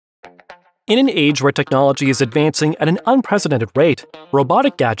In an age where technology is advancing at an unprecedented rate,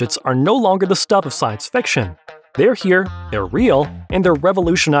 robotic gadgets are no longer the stuff of science fiction. They're here, they're real, and they're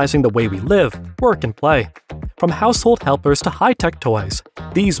revolutionizing the way we live, work, and play. From household helpers to high-tech toys,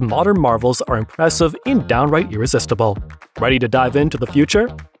 these modern marvels are impressive and downright irresistible. Ready to dive into the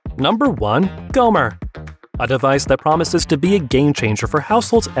future? Number 1. Gomer. A device that promises to be a game-changer for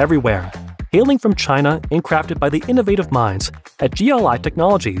households everywhere. Hailing from China and crafted by the innovative minds at JOOLA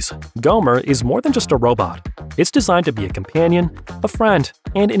Technologies, Gomer is more than just a robot. It's designed to be a companion, a friend,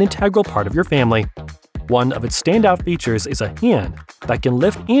 and an integral part of your family. One of its standout features is a hand that can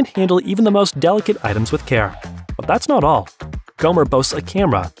lift and handle even the most delicate items with care. But that's not all. Gomer boasts a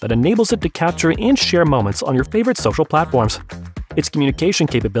camera that enables it to capture and share moments on your favorite social platforms. Its communication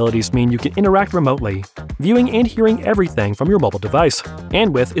capabilities mean you can interact remotely, viewing and hearing everything from your mobile device.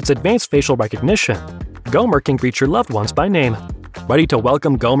 And with its advanced facial recognition, Gomer can greet your loved ones by name. Ready to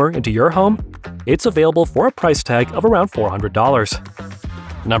welcome Gomer into your home? It's available for a price tag of around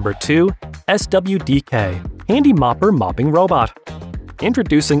 $400. Number 2. SWDK Handi-Mopper Mopping Robot.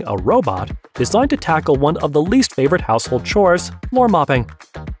 Introducing a robot designed to tackle one of the least favorite household chores, floor mopping.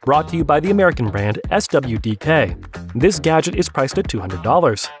 Brought to you by the American brand SWDK, this gadget is priced at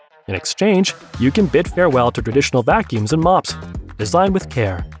 $200. In exchange, you can bid farewell to traditional vacuums and mops. Designed with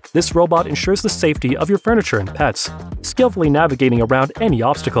care, this robot ensures the safety of your furniture and pets, skillfully navigating around any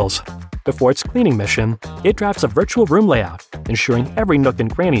obstacles. Before its cleaning mission, it drafts a virtual room layout, ensuring every nook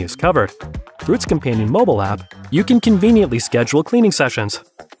and cranny is covered. Through its companion mobile app, you can conveniently schedule cleaning sessions.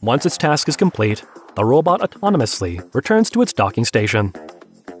 Once its task is complete, the robot autonomously returns to its docking station.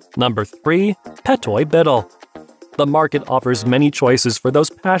 Number 3. Petoi Bittle. The market offers many choices for those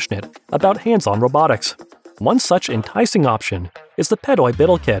passionate about hands-on robotics. One such enticing option is the Petoi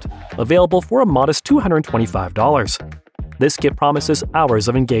Bittle kit, available for a modest $225. This kit promises hours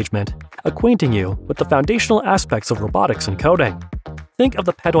of engagement, acquainting you with the foundational aspects of robotics and coding. Think of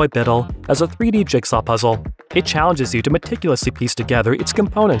the Petoi Bittle as a 3D jigsaw puzzle. It challenges you to meticulously piece together its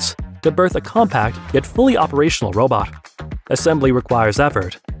components to birth a compact yet fully operational robot. Assembly requires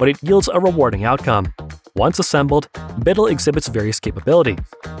effort, but it yields a rewarding outcome. Once assembled, Bittle exhibits various capabilities,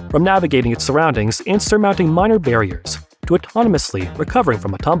 from navigating its surroundings and surmounting minor barriers to autonomously recovering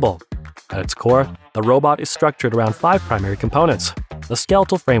from a tumble. At its core, the robot is structured around 5 primary components: the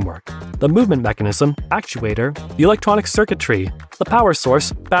skeletal framework, the movement mechanism, actuator, the electronic circuitry, the power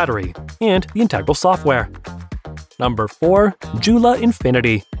source, battery, and the integral software. Number 4. JOOLA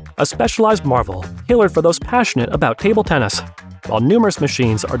Infinity, a specialized marvel tailored for those passionate about table tennis. While numerous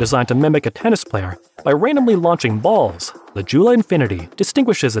machines are designed to mimic a tennis player by randomly launching balls, the JOOLA Infinity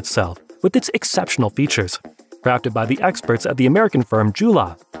distinguishes itself with its exceptional features. Crafted by the experts at the American firm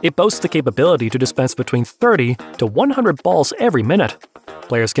JOOLA, it boasts the capability to dispense between 30 to 100 balls every minute.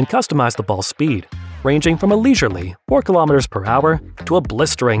 Players can customize the ball's speed, ranging from a leisurely 4 km per hour to a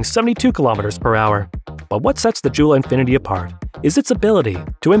blistering 72 km per hour. But what sets the JOOLA Infinity apart is its ability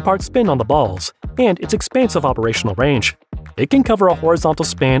to impart spin on the balls and its expansive operational range. It can cover a horizontal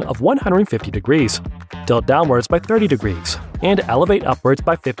span of 150 degrees, tilt downwards by 30 degrees, and elevate upwards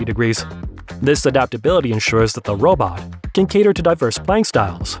by 50 degrees. This adaptability ensures that the robot can cater to diverse playing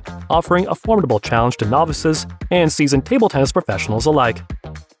styles, offering a formidable challenge to novices and seasoned table tennis professionals alike.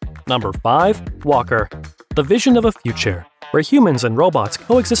 Number 5. Walker. The vision of a future where humans and robots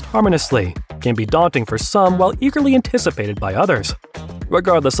coexist harmoniously can be daunting for some while eagerly anticipated by others.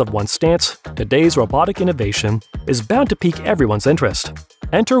 Regardless of one's stance, today's robotic innovation is bound to pique everyone's interest.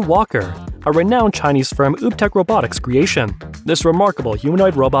 Enter Walker, a renowned Chinese firm UBTech Robotics creation. This remarkable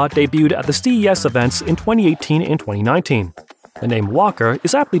humanoid robot debuted at the CES events in 2018 and 2019. The name Walker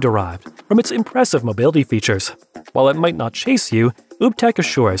is aptly derived from its impressive mobility features. While it might not chase you, UBTech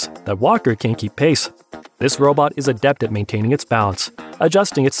assures that Walker can keep pace. This robot is adept at maintaining its balance,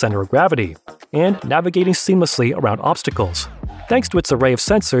 adjusting its center of gravity, and navigating seamlessly around obstacles. Thanks to its array of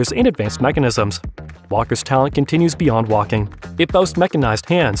sensors and advanced mechanisms, Walker's talent continues beyond walking. It boasts mechanized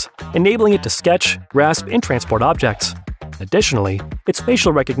hands, enabling it to sketch, grasp, and transport objects. Additionally, its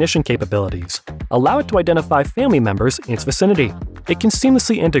facial recognition capabilities allow it to identify family members in its vicinity. It can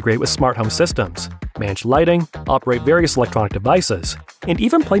seamlessly integrate with smart home systems, manage lighting, operate various electronic devices, and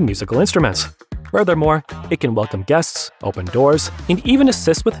even play musical instruments. Furthermore, it can welcome guests, open doors, and even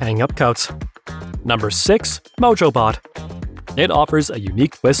assist with hanging up coats. Number 6. Mojobot. It offers a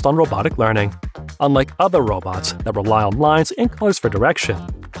unique twist on robotic learning. Unlike other robots that rely on lines and colors for direction,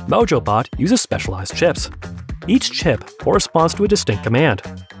 Mojobot uses specialized chips. Each chip corresponds to a distinct command,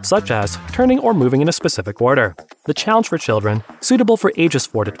 such as turning or moving in a specific order. The challenge for children, suitable for ages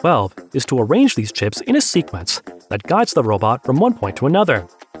 4 to 12, is to arrange these chips in a sequence that guides the robot from one point to another.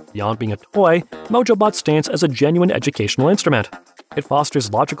 Beyond being a toy, Mojobot stands as a genuine educational instrument. It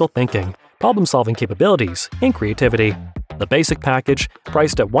fosters logical thinking, problem-solving capabilities, and creativity. The basic package,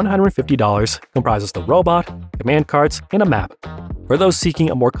 priced at $150, comprises the robot, command cards, and a map. For those seeking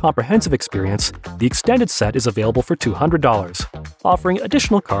a more comprehensive experience, the extended set is available for $200, offering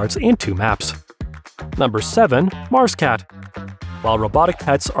additional cards and 2 maps. Number 7. MarsCat. While robotic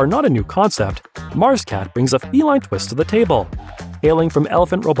pets are not a new concept, MarsCat brings a feline twist to the table. Hailing from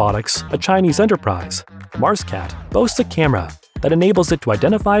Elephant Robotics, a Chinese enterprise, MarsCat boasts a camera that enables it to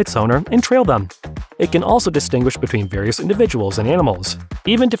identify its owner and trail them. It can also distinguish between various individuals and animals,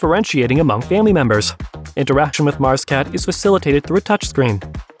 even differentiating among family members. Interaction with MarsCat is facilitated through a touchscreen.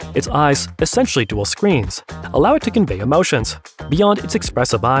 Its eyes, essentially dual screens, allow it to convey emotions. Beyond its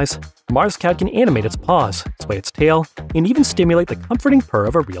expressive eyes, MarsCat can animate its paws, sway its tail, and even stimulate the comforting purr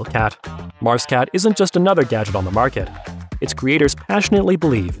of a real cat. MarsCat isn't just another gadget on the market. Its creators passionately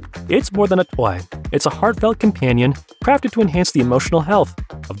believe it's more than a toy. It's a heartfelt companion crafted to enhance the emotional health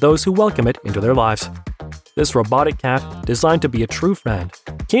of those who welcome it into their lives. This robotic cat, designed to be a true friend,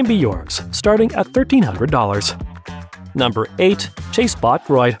 can be yours, starting at $1,300. Number 8. Bot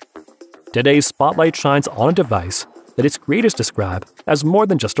Droid. Today's spotlight shines on a device that its creators describe as more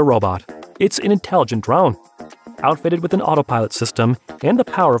than just a robot. It's an intelligent drone. Outfitted with an autopilot system and the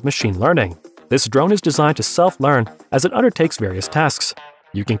power of machine learning, this drone is designed to self-learn as it undertakes various tasks.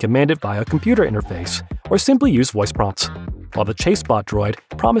 You can command it via a computer interface or simply use voice prompts. While the Bot Droid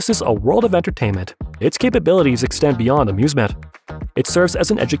promises a world of entertainment, its capabilities extend beyond amusement. It serves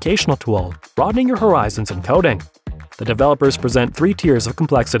as an educational tool, broadening your horizons in coding. The developers present 3 tiers of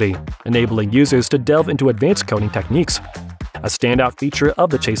complexity, enabling users to delve into advanced coding techniques. A standout feature of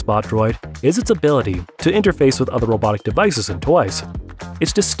the Bot Droid is its ability to interface with other robotic devices and toys.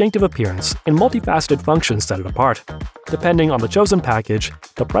 Its distinctive appearance and multifaceted functions set it apart. Depending on the chosen package,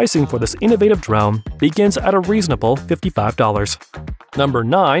 the pricing for this innovative drone begins at a reasonable $55. Number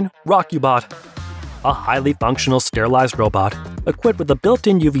 9. ROCKUBOT. A highly functional sterilized robot equipped with a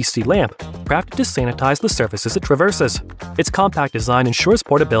built-in UVC lamp crafted to sanitize the surfaces it traverses. Its compact design ensures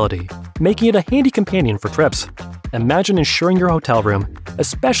portability, making it a handy companion for trips. Imagine ensuring your hotel room,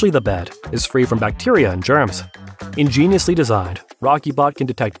 especially the bed, is free from bacteria and germs. Ingeniously designed, ROCKUBOT can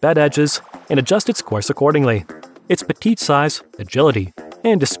detect bed edges and adjust its course accordingly. Its petite size, agility,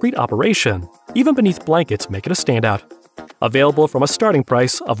 and discreet operation, even beneath blankets, make it a standout. Available from a starting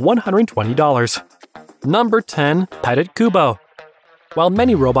price of $120. Number 10. Petit Qoobo. While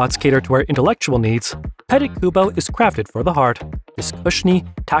many robots cater to our intellectual needs, Petit Qoobo is crafted for the heart. This cushiony,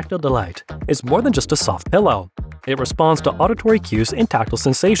 tactile delight is more than just a soft pillow. It responds to auditory cues and tactile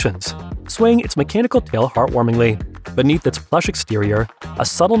sensations, swaying its mechanical tail heartwarmingly. Beneath its plush exterior, a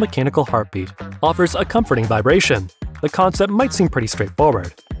subtle mechanical heartbeat offers a comforting vibration. The concept might seem pretty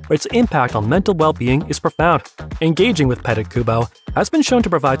straightforward, but its impact on mental well-being is profound. Engaging with Petit Qoobo has been shown to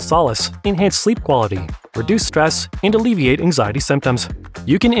provide solace, enhance sleep quality, reduce stress, and alleviate anxiety symptoms.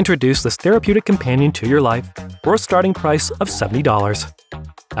 You can introduce this therapeutic companion to your life for a starting price of $70.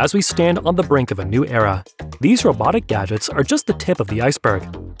 As we stand on the brink of a new era, these robotic gadgets are just the tip of the iceberg.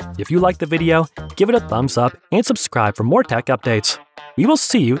 If you liked the video, give it a thumbs up and subscribe for more tech updates. We will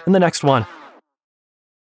see you in the next one.